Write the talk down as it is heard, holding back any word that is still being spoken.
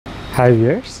Hi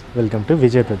viewers, welcome to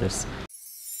Vijay Brothers.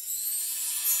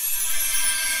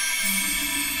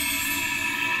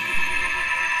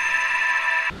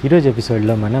 ఈరోజు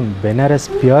ఎపిసోడ్లో మనం బెనారస్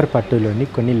ప్యూర్ పట్టులోని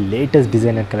కొన్ని లేటెస్ట్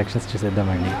డిజైనర్ కలెక్షన్స్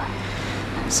చూసేద్దామండి.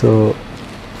 సో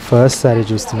ఫస్ట్ సారీ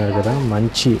చూస్తున్నారు కదా,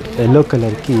 మంచి ఎల్లో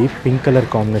కలర్కి పింక్ కలర్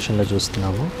కాంబినేషన్లో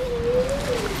చూస్తున్నాము.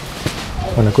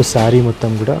 మనకు శారీ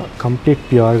మొత్తం కూడా కంప్లీట్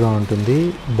ప్యూర్గా ఉంటుంది.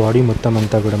 బాడీ మొత్తం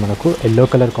అంతా కూడా మనకు ఎల్లో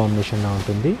కలర్ కాంబినేషన్లో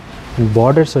ఉంటుంది. అండ్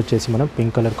బార్డర్స్ వచ్చేసి మనం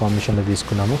పింక్ కలర్ కాంబినేషన్లో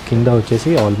తీసుకున్నాము. కింద వచ్చేసి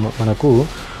మనకు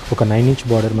ఒక 9 ఇంచ్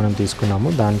బార్డర్ మనం తీసుకున్నాము.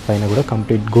 దానిపైన కూడా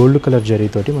కంప్లీట్ గోల్డ్ కలర్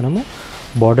జరీతోటి మనము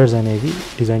బార్డర్స్ అనేవి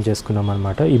డిజైన్ చేసుకున్నాం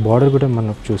అనమాట. ఈ బార్డర్ కూడా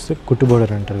మనం చూస్తే కుట్టు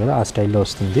బార్డర్ అంటారు కదా, ఆ స్టైల్లో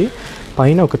వస్తుంది.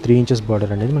 పైన ఒక 3 ఇంచెస్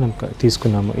బార్డర్ అనేది మనం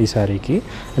తీసుకున్నాము ఈ శారీకి.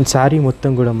 అండ్ శారీ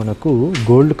మొత్తం కూడా మనకు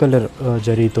గోల్డ్ కలర్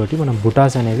జరీతోటి మనం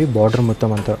బుటాస్ అనేవి బార్డర్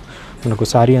మొత్తం అంతా మనకు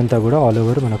శారీ అంతా కూడా ఆల్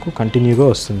ఓవర్ మనకు కంటిన్యూగా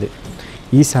వస్తుంది.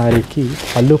 ఈ శారీకి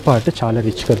పళ్ళు పార్ట్ చాలా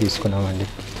రిచ్గా తీసుకున్నామండి,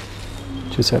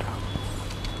 చూసారా.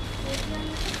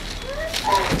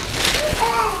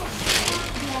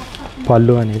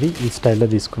 పళ్ళు అనేది ఈ స్టైల్లో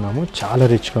తీసుకున్నాము, చాలా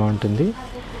రిచ్గా ఉంటుంది.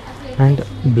 అండ్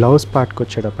బ్లౌజ్ పార్ట్కి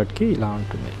వచ్చేటప్పటికి ఇలా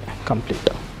ఉంటుంది, కంప్లీట్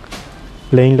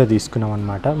ప్లెయిన్లో తీసుకున్నాం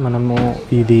అనమాట. మనము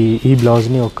ఈ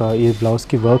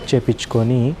బ్లౌజ్కి వర్క్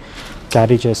చేయించుకొని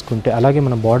క్యారీ చేసుకుంటే, అలాగే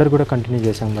మనం బార్డర్ కూడా కంటిన్యూ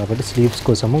చేసాం కాబట్టి స్లీవ్స్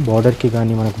కోసము బార్డర్కి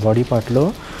కానీ మనకు బాడీ పార్ట్లో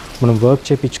మనం వర్క్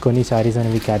చేయించుకొని శారీస్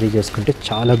అనేవి క్యారీ చేసుకుంటే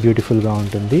చాలా బ్యూటిఫుల్గా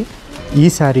ఉంటుంది. ఈ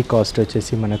శారీ కాస్ట్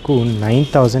వచ్చేసి మనకు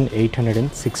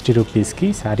 9860 రూపీస్కి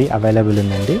శారీ అవైలబుల్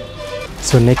ఉందండి.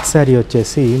 సో నెక్స్ట్ శారీ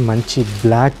వచ్చేసి మంచి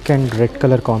బ్లాక్ అండ్ రెడ్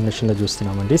కలర్ కాంబినేషన్లో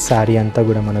చూస్తున్నామండి. శారీ అంతా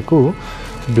కూడా మనకు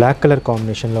బ్లాక్ కలర్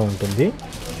కాంబినేషన్లో ఉంటుంది.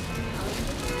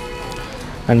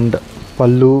 అండ్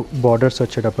పళ్ళు బార్డర్స్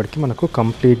వచ్చేటప్పటికి మనకు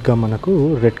కంప్లీట్గా మనకు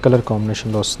రెడ్ కలర్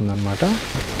కాంబినేషన్లో వస్తుంది అనమాట.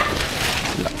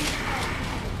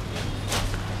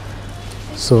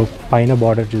 సో పైన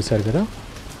బార్డర్ చూసారు కదా,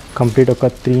 కంప్లీట్ ఒక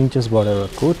 3 ఇంచెస్ బార్డర్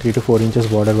వరకు, 3 to 4 ఇంచెస్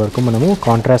బార్డర్ వరకు మనము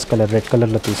కాంట్రాస్ట్ కలర్ రెడ్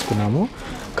కలర్లో తీసుకున్నాము.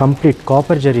 కంప్లీట్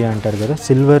కాపర్ జరీ అంటారు కదా,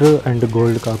 సిల్వర్ అండ్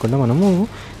గోల్డ్ కాకుండా మనము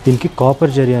దీనికి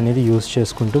కాపర్ జరీ అనేది యూజ్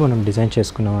చేసుకుంటూ మనం డిజైన్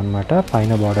చేసుకున్నాం అనమాట.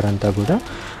 పైన బార్డర్ అంతా కూడా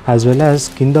యాజ్ వెల్ యాజ్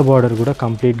కింద బార్డర్ కూడా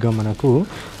కంప్లీట్గా మనకు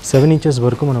 7 ఇంచెస్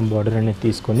వరకు మనం బార్డర్ అనేది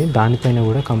తీసుకొని దానిపైన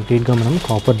కూడా కంప్లీట్గా మనం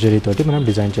కాపర్ జరీతోటి మనం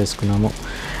డిజైన్ చేసుకున్నాము.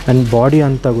 అండ్ బాడీ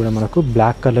అంతా కూడా మనకు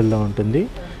బ్లాక్ కలర్లో ఉంటుంది.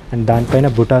 అండ్ దానిపైన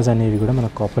బుటాస్ అనేవి కూడా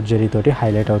మనకు కాపర్ జరీతోటి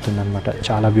హైలైట్ అవుతుంది అనమాట.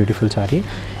 చాలా బ్యూటిఫుల్ శారీ.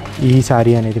 ఈ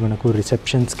శారీ అనేది మనకు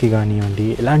రిసెప్షన్స్కి కానివ్వండి,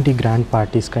 ఎలాంటి గ్రాండ్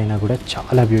పార్టీస్కి అయినా కూడా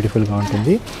చాలా బ్యూటిఫుల్గా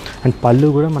ఉంటుంది. అండ్ పళ్ళు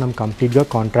కూడా మనం కంప్లీట్గా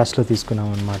కాంట్రాస్ట్లో తీసుకున్నాం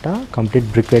అనమాట. కంప్లీట్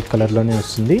బ్రిక్ రెడ్ కలర్లోనే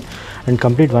వస్తుంది. అండ్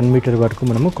కంప్లీట్ 1 మీటర్ వరకు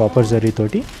మనము కాపర్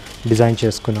జరీతోటి డిజైన్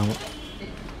చేసుకున్నాము.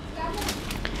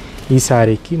 ఈ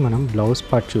శారీకి మనం బ్లౌజ్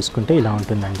పార్ట్ చూసుకుంటే ఇలా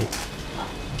ఉంటుందండి.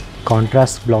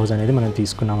 కాంట్రాస్ట్ బ్లౌజ్ అనేది మనం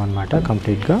తీసుకున్నాం అనమాట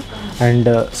కంప్లీట్గా. అండ్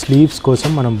స్లీవ్స్ కోసం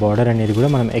మనం బార్డర్ అనేది కూడా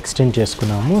మనం ఎక్స్టెండ్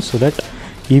చేసుకున్నాము. సో దట్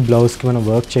ఈ బ్లౌజ్కి మనం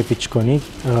వర్క్ చేయించుకొని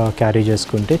క్యారీ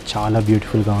చేసుకుంటే చాలా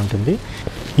బ్యూటిఫుల్గా ఉంటుంది.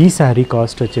 ఈ శారీ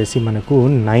కాస్ట్ వచ్చేసి మనకు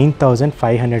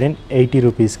 9580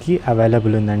 రూపీస్కి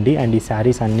అవైలబుల్ ఉందండి. అండ్ ఈ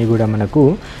శారీస్ అన్నీ కూడా మనకు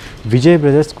విజయ్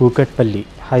బ్రదర్స్ కూకట్పల్లి,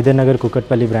 హైదర్నగర్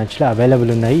కూకట్పల్లి బ్రాంచ్లో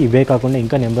అవైలబుల్ ఉన్నాయి. ఇవే కాకుండా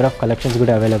ఇంకా నెంబర్ ఆఫ్ కలెక్షన్స్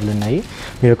కూడా అవైలబుల్ ఉన్నాయి.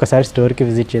 మీరు ఒకసారి స్టోర్కి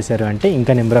విజిట్ చేశారు అంటే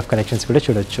ఇంకా నెంబర్ ఆఫ్ కలెక్షన్స్ కూడా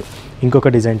చూడొచ్చు. ఇంకొక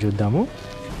డిజైన్ చూద్దాము.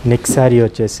 నెక్స్ట్ శారీ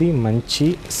వచ్చేసి మంచి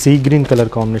సీ గ్రీన్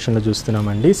కలర్ కాంబినేషన్లో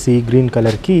చూస్తున్నామండి. సీ గ్రీన్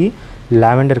కలర్కి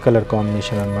లావెండర్ కలర్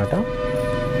కాంబినేషన్ అనమాట.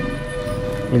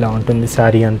 ఇలా ఉంటుంది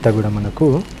శారీ అంతా కూడా మనకు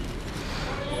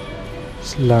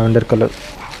లావెండర్ కలర్.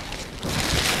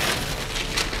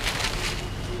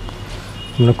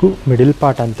 మనకు మిడిల్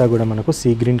పార్ట్ అంతా కూడా మనకు సీ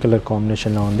గ్రీన్ కలర్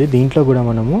కాంబినేషన్లో ఉంది. దీంట్లో కూడా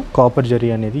మనము కాపర్ జరీ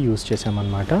అనేది యూజ్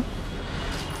చేసామన్నమాట.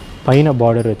 పైన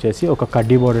బార్డర్ వచ్చేసి ఒక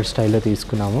కడ్డీ బార్డర్ స్టైల్లో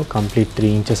తీసుకున్నాము, కంప్లీట్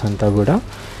 3 ఇంచెస్ అంతా కూడా.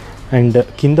 అండ్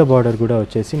కింద బార్డర్ కూడా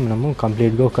వచ్చేసి మనము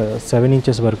కంప్లీట్గా ఒక 7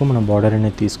 ఇంచెస్ వరకు మనం బార్డర్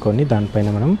అనేది తీసుకొని దానిపైన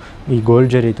మనం ఈ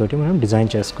గోల్డ్ జరీతోటి మనం డిజైన్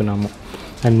చేసుకున్నాము.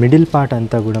 అండ్ మిడిల్ పార్ట్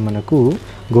అంతా కూడా మనకు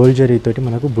గోల్డ్ జరీతోటి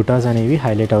మనకు బుటాస్ అనేవి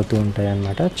హైలైట్ అవుతూ ఉంటాయి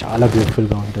అన్నమాట. చాలా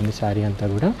బ్యూటిఫుల్గా ఉంటుంది శారీ అంతా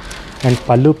కూడా. అండ్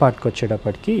పళ్ళు పార్ట్కి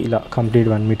వచ్చేటప్పటికి ఇలా కంప్లీట్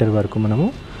 1 మీటర్ వరకు మనము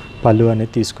పళ్ళు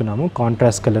అనేది తీసుకున్నాము,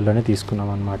 కాంట్రాస్ట్ కలర్లోనే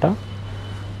తీసుకున్నాం అనమాట.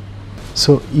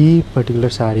 సో ఈ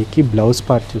పర్టికులర్ శారీకి బ్లౌజ్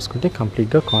పార్ట్ చూసుకుంటే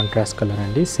కంప్లీట్గా కాంట్రాస్ట్ కలర్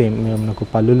అండి. సేమ్ మనకు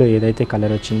పళ్ళులో ఏదైతే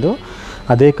కలర్ వచ్చిందో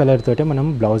అదే కలర్ తోటే మనం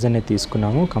బ్లౌజ్ అనేది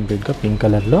తీసుకున్నాము, కంప్లీట్గా పింక్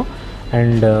కలర్లో.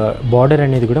 అండ్ బార్డర్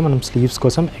అనేది కూడా మనం స్లీవ్స్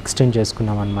కోసం ఎక్స్టెండ్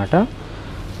చేసుకున్నాం అనమాట.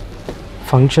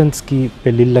 ఫంక్షన్స్కి,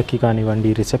 పెళ్ళిళ్ళకి కానివ్వండి,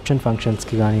 రిసెప్షన్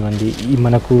ఫంక్షన్స్కి కానివ్వండి,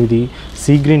 మనకు ఇది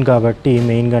సీ గ్రీన్ కాబట్టి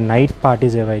మెయిన్గా నైట్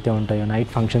పార్టీస్ ఏవైతే ఉంటాయో, నైట్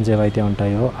ఫంక్షన్స్ ఏవైతే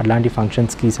ఉంటాయో అలాంటి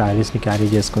ఫంక్షన్స్కి శారీస్ని క్యారీ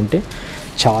చేసుకుంటే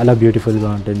చాలా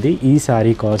బ్యూటిఫుల్గా ఉంటుంది. ఈ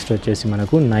శారీ కాస్ట్ వచ్చేసి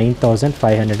మనకు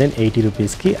 9580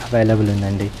 రూపీస్కి అవైలబుల్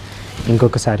ఉందండి.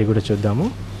 ఇంకొక శారీ కూడా చూద్దాము.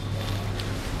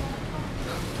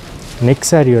 నెక్స్ట్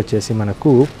శారీ వచ్చేసి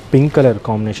మనకు పింక్ కలర్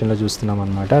కాంబినేషన్లో చూస్తున్నాం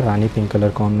అనమాట. రాణి పింక్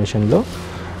కలర్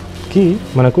కాంబినేషన్లోకి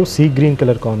మనకు సీ గ్రీన్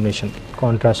కలర్ కాంబినేషన్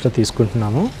కాంట్రాస్ట్లో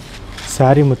తీసుకుంటున్నాము.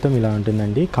 శారీ మొత్తం ఇలా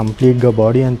ఉంటుందండి. కంప్లీట్గా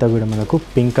బాడీ అంతా కూడా మనకు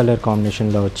పింక్ కలర్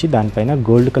కాంబినేషన్లో వచ్చి దానిపైన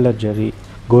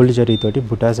గోల్డ్ జరీతోటి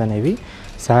బుటాస్ అనేవి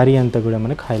శారీ అంతా కూడా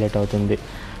మనకు హైలైట్ అవుతుంది.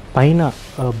 పైన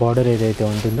బార్డర్ ఏదైతే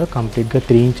ఉంటుందో కంప్లీట్గా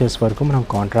 3 ఇంచెస్ వరకు మనం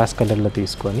కాంట్రాస్ట్ కలర్లో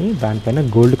తీసుకొని దానిపైన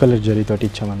గోల్డ్ కలర్ జరీతోటి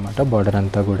ఇచ్చామన్నమాట బార్డర్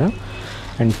అంతా కూడా.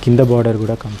 అండ్ కింద బార్డర్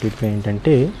కూడా కంప్లీట్గా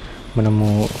ఏంటంటే మనము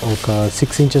ఒక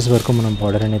 6 ఇంచెస్ వరకు మనం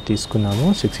బార్డర్ అనేది తీసుకున్నాము.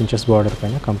 6 ఇంచెస్ బార్డర్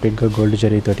పైన కంప్లీట్గా గోల్డ్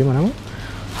జరీతోటి మనం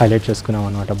హైలైట్ చేసుకున్నాం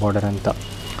అనమాట బార్డర్ అంతా.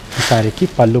 ఈ శారీకి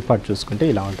పళ్ళు పాటు చూసుకుంటే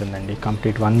ఇలా ఉంటుందండి.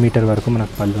 కంప్లీట్ 1 మీటర్ వరకు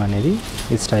మనకు పళ్ళు అనేది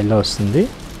ఈ స్టైల్లో వస్తుంది.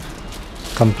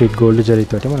 కంప్లీట్ గోల్డ్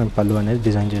జరీతోటి మనం పళ్ళు అనేది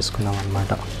డిజైన్ చేసుకున్నాం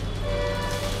అనమాట.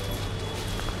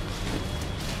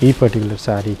 ఈ పర్టికులర్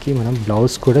శారీకి మనం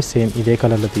బ్లౌజ్ కూడా సేమ్ ఇదే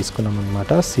కలర్లో తీసుకున్నాం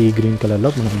అనమాట. సీ గ్రీన్ కలర్లో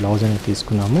మనం బ్లౌజ్ అనేది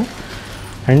తీసుకున్నాము.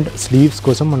 అండ్ స్లీవ్స్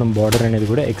కోసం మనం బార్డర్ అనేది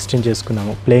కూడా ఎక్స్టెండ్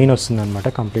చేసుకున్నాము. ప్లెయిన్ వస్తుంది అనమాట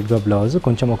కంప్లీట్గా బ్లౌజ్.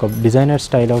 కొంచెం ఒక డిజైనర్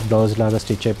స్టైల్ ఆఫ్ బ్లౌజ్ లాగా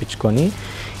స్టిచ్ చేయించుకొని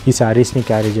ఈ శారీస్ని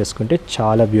క్యారీ చేసుకుంటే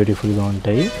చాలా బ్యూటిఫుల్గా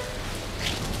ఉంటాయి.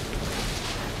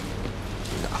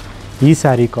 ఈ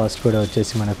శారీ కాస్ట్ కూడా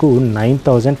వచ్చేసి మనకు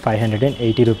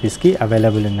 9580 రూపీస్కి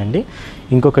అవైలబుల్ ఉందండి.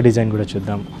 ఇంకొక డిజైన్ కూడా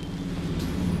చూద్దాం.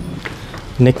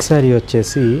 నెక్స్ట్ శారీ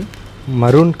వచ్చేసి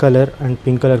maroon colour and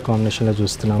pink colour కాంబినేషన్లో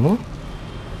చూస్తున్నాము.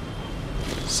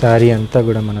 శారీ అంతా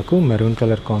కూడా మనకు మెరూన్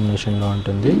కలర్ కాంబినేషన్లో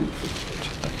ఉంటుంది.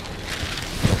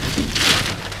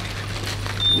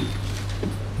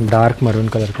 డార్క్ మరూన్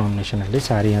కలర్ కాంబినేషన్ అండి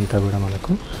శారీ అంతా కూడా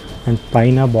మనకు. అండ్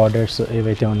పైన బార్డర్స్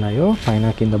ఏవైతే ఉన్నాయో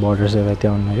కింద బార్డర్స్ ఏవైతే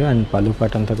ఉన్నాయో అండ్ పళ్ళు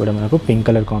పాట్ అంతా కూడా మనకు పింక్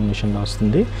కలర్ కాంబినేషన్లో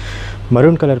వస్తుంది.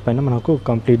 మరూన్ కలర్ పైన మనకు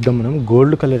కంప్లీట్గా మనం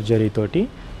గోల్డ్ కలర్ జరీతోటి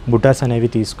బుటాస్ అనేవి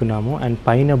తీసుకున్నాము. అండ్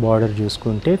పైన బార్డర్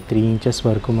చూసుకుంటే 3 ఇంచెస్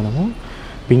వరకు మనము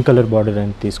పింక్ కలర్ బార్డర్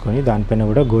అనేది తీసుకొని దానిపైన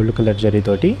కూడా గోల్డ్ కలర్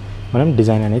జరీతోటి మనం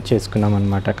డిజైన్ అనేది చేసుకున్నాం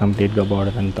అనమాట కంప్లీట్గా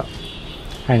బార్డర్ అంతా.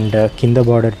 అండ్ కింద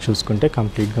బార్డర్ చూసుకుంటే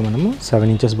కంప్లీట్గా మనము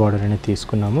 7 ఇంచెస్ బార్డర్ అనేది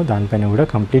తీసుకున్నాము. దానిపైన కూడా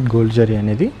కంప్లీట్ గోల్డ్ జరీ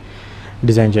అనేది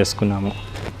డిజైన్ చేసుకున్నాము.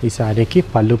 ఈ శారీకి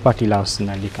పళ్ళు పాటు ఇలా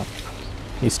వస్తుందండి.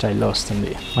 ఈ స్టైల్లో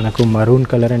వస్తుంది మనకు. Maroon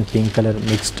colour and pink colour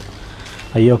mixed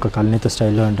అయ్యి ఒక కల్నేత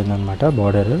స్టైల్లో ఉంటుందన్నమాట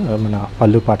బార్డర్. మన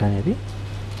పళ్ళు పాట అనేది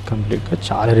కంప్లీట్గా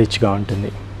చాలా రిచ్గా ఉంటుంది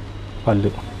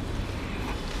పళ్ళు.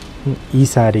 ఈ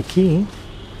శారీకి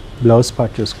బ్లౌజ్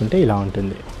పార్ట్ చూసుకుంటే ఇలా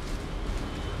ఉంటుంది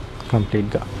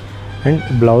కంప్లీట్గా. అండ్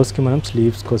బ్లౌజ్కి మనం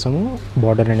స్లీవ్స్ కోసము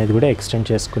బార్డర్ అనేది కూడా ఎక్స్టెండ్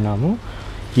చేసుకున్నాము.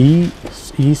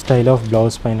 ఈ స్టైల్ ఆఫ్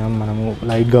బ్లౌజ్ పైన మనము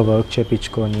లైట్గా వర్క్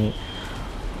చేయించుకొని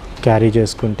క్యారీ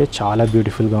చేసుకుంటే చాలా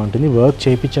బ్యూటిఫుల్గా ఉంటుంది. వర్క్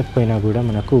చేయించకపోయినా కూడా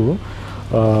మనకు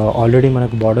ఆల్రెడీ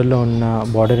మనకు బార్డర్లో ఉన్న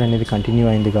బార్డర్ అనేది కంటిన్యూ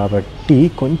అయింది కాబట్టి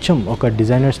కొంచెం ఒక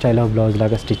డిజైనర్ స్టైల్ ఆఫ్ బ్లౌజ్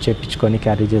లాగా స్టిచ్ చేయించుకొని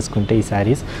క్యారీ చేసుకుంటే ఈ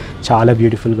శారీస్ చాలా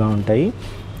బ్యూటిఫుల్గా ఉంటాయి.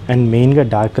 అండ్ మెయిన్గా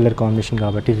డార్క్ కలర్ కాంబినేషన్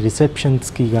కాబట్టి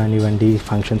రిసెప్షన్స్కి కానివ్వండి,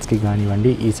 ఫంక్షన్స్కి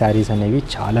కానివ్వండి ఈ శారీస్ అనేవి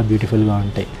చాలా బ్యూటిఫుల్గా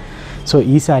ఉంటాయి. సో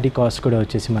ఈ శారీ కాస్ట్ కూడా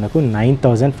వచ్చేసి మనకు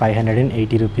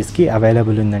 9580 రూపీస్కి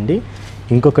అవైలబుల్ ఉందండి.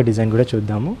 ఇంకొక డిజైన్ కూడా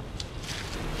చూద్దాము.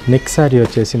 నెక్స్ట్ శారీ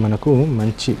వచ్చేసి మనకు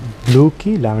మంచి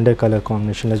బ్లూకి లావెండర్ కలర్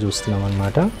కాంబినేషన్లో చూస్తున్నాం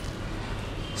అనమాట.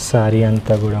 శారీ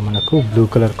అంతా కూడా మనకు బ్లూ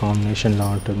కలర్ కాంబినేషన్లో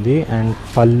ఉంటుంది. అండ్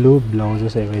పళ్ళు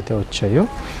బ్లౌజెస్ ఏవైతే వచ్చాయో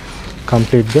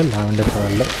కంప్లీట్గా లావెండర్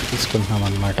కలర్లో తీసుకుంటున్నాం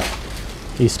అనమాట.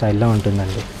 ఈ స్టైల్లో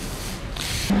ఉంటుందండి.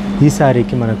 ఈ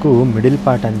శారీకి మనకు మిడిల్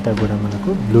పార్ట్ అంతా కూడా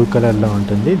మనకు బ్లూ కలర్లో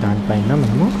ఉంటుంది. దానిపైన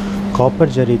మనము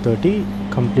కాపర్ జరీతోటి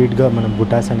కంప్లీట్గా మనం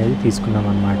బుటాస్ అనేది తీసుకున్నాం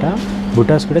అనమాట.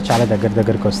 బుటాస్ కూడా చాలా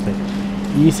దగ్గరకు వస్తాయి.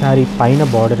 ఈ శారీ పైన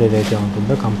బార్డర్ ఏదైతే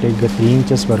ఉంటుందో కంప్లీట్గా 3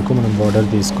 ఇంచెస్ వరకు మనం బార్డర్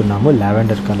తీసుకున్నాము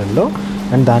లావెండర్ కలర్లో.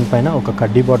 అండ్ దానిపైన ఒక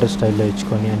కడ్డీ బార్డర్ స్టైల్లో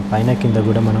ఇచ్చుకొని అండ్ పైన కింద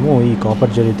కూడా మనము ఈ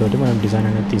కాపర్ జరీతోటి మనం డిజైన్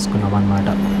అనేది తీసుకున్నాం అనమాట.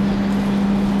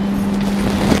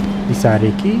 ఈ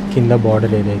శారీకి కింద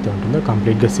బార్డర్ ఏదైతే ఉంటుందో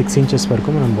కంప్లీట్గా 6 ఇంచెస్ వరకు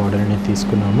మనం బార్డర్ అనేది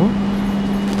తీసుకున్నాము.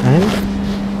 అండ్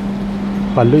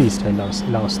పళ్ళు ఈ స్టైల్లో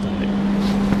ఇలా వస్తుంది.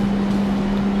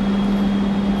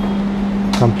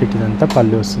 కంప్లీట్ ఇదంతా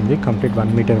పళ్ళు వస్తుంది. కంప్లీట్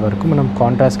 1 మీటర్ వరకు మనం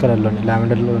కాంట్రాస్ట్ కలర్లోనే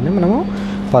లావెండర్లోనే మనము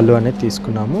పళ్ళు అనేది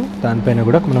తీసుకున్నాము. దానిపైన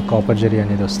కూడా మనకు కాపర్ జరీ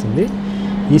అనేది వస్తుంది.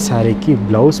 ఈ శారీకి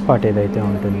బ్లౌజ్ పార్ట్ ఏదైతే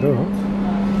ఉంటుందో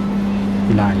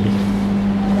ఇలా అండి.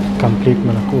 కంప్లీట్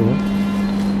మనకు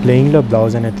ప్లెయిన్లో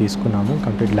బ్లౌజ్ అనేది తీసుకున్నాము.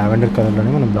 కంప్లీట్ లావెండర్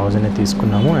కలర్లోనే మనం బ్లౌజ్ అనేది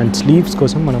తీసుకున్నాము. అండ్ స్లీవ్స్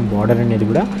కోసం మనం బార్డర్ అనేది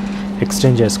కూడా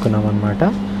ఎక్స్టెండ్ చేసుకున్నాం అనమాట.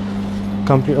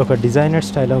 కంప్లీట్ ఒక డిజైనర్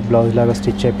స్టైల్ ఆఫ్ బ్లౌజ్ లాగా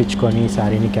స్టిచ్ చేయించుకొని ఈ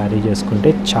శారీని క్యారీ చేసుకుంటే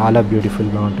చాలా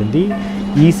బ్యూటిఫుల్గా ఉంటుంది.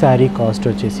 ఈ శారీ కాస్ట్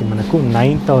వచ్చేసి మనకు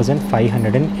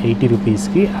 9580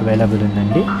 రూపీస్కి అవైలబుల్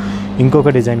ఉందండి. ఇంకొక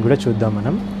డిజైన్ కూడా చూద్దాం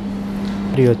మనం.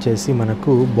 ఇది వచ్చేసి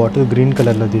మనకు బాటిల్ గ్రీన్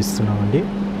కలర్లో తీస్తున్నామండి.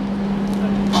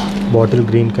 బాటిల్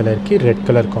గ్రీన్ కలర్కి రెడ్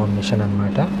కలర్ కాంబినేషన్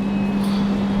అనమాట.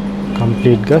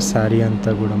 కంప్లీట్గా శారీ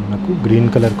అంతా కూడా మనకు గ్రీన్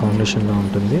కలర్ కాంబినేషన్లో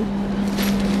ఉంటుంది.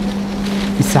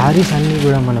 ఈ శారీస్ అన్నీ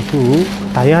కూడా మనకు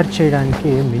తయారు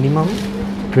చేయడానికి మినిమం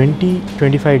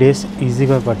 20-25 డేస్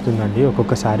ఈజీగా పడుతుందండి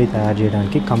ఒక్కొక్క శారీ తయారు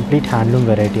చేయడానికి. కంప్లీట్ హ్యాండ్లూమ్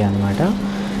వెరైటీ అనమాట.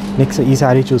 నెక్స్ట్ ఈ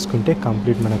శారీ చూసుకుంటే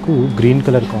కంప్లీట్ మనకు గ్రీన్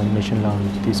కలర్ కాంబినేషన్లో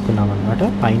తీసుకున్నాం అనమాట.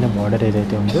 పైన బార్డర్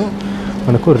ఏదైతే ఉందో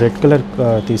మనకు రెడ్ కలర్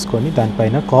తీసుకొని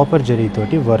దానిపైన కాపర్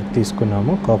జరీతోటి వర్క్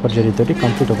తీసుకున్నాము. కాపర్ జరీతోటి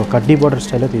కంప్లీట్ ఒక కడ్డీ బార్డర్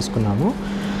స్టైల్లో తీసుకున్నాము.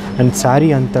 అండ్ శారీ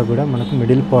అంతా కూడా మనకు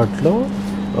మిడిల్ పార్ట్లో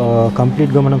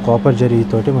కంప్లీట్గా మనం కాపర్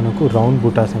జరీతోటి మనకు రౌండ్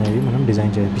బుటాస్ అనేవి మనం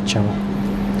డిజైన్ చేయించాము.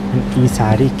 అండ్ ఈ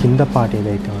శారీ కింద పార్ట్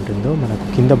ఏదైతే ఉంటుందో మనకు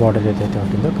కింద బార్డర్ ఏదైతే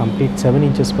ఉంటుందో కంప్లీట్ 7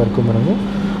 ఇంచెస్ వరకు మనము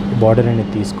బార్డర్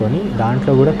అనేది తీసుకొని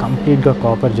దాంట్లో కూడా కంప్లీట్గా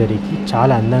కాపర్ జరీకి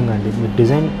చాలా అందంగా అండి మీరు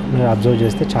డిజైన్ మీరు అబ్జర్వ్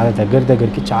చేస్తే చాలా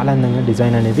దగ్గరికి చాలా అందంగా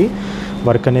డిజైన్ అనేది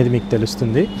వర్క్ అనేది మీకు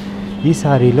తెలుస్తుంది. ఈ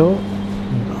శారీలో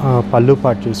పళ్ళు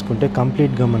పార్ట్ చూసుకుంటే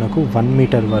కంప్లీట్గా మనకు 1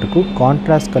 మీటర్ వరకు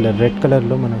కాంట్రాస్ట్ కలర్ రెడ్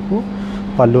కలర్లో మనకు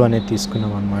పళ్ళు అనేది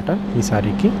తీసుకున్నాం అనమాట. ఈ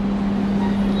శారీకి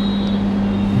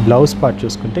బ్లౌజ్ పార్ట్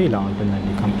చూసుకుంటే ఇలా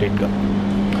ఉంటుందండి. కంప్లీట్గా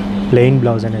ప్లెయిన్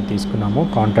బ్లౌజ్ అనేది తీసుకున్నాము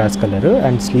కాంట్రాస్ట్ కలర్.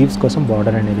 అండ్ స్లీవ్స్ కోసం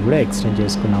బార్డర్ అనేది కూడా ఎక్స్టెండ్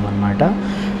చేసుకున్నాం అనమాట.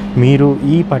 మీరు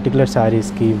ఈ పర్టికులర్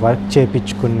శారీస్కి వర్క్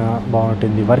చేయించుకున్న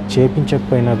బాగుంటుంది. వర్క్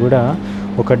చేయించకపోయినా కూడా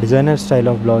ఒక డిజైనర్ స్టైల్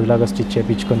ఆఫ్ బ్లౌజ్ లాగా స్టిచ్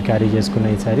చేయించుకొని క్యారీ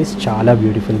చేసుకున్న ఈ శారీస్ చాలా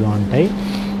బ్యూటిఫుల్గా ఉంటాయి.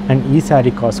 అండ్ ఈ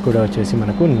శారీ కాస్ట్ కూడా వచ్చేసి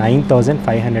మనకు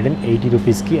 9,580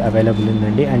 రూపీస్కి అవైలబుల్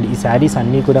ఉందండి. అండ్ ఈ శారీస్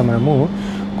అన్నీ కూడా మనము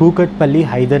కూకట్పల్లి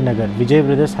హైదర్నగర్ విజయ్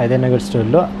బ్రదర్స్ హైదర్నగర్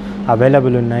స్టోర్లో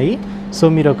అవైలబుల్ ఉన్నాయి. సో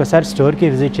మీరు ఒకసారి స్టోర్కి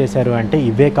విజిట్ చేశారు అంటే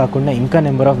ఇవే కాకుండా ఇంకా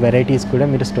నెంబర్ ఆఫ్ వెరైటీస్ కూడా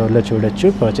మీరు స్టోర్లో చూడొచ్చు,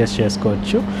 పర్చేస్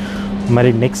చేసుకోవచ్చు. మరి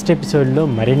నెక్స్ట్ ఎపిసోడ్లో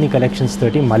మరిన్ని కలెక్షన్స్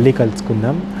తోటి మళ్ళీ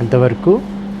కలుసుకుందాం. అంతవరకు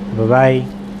బాయ్.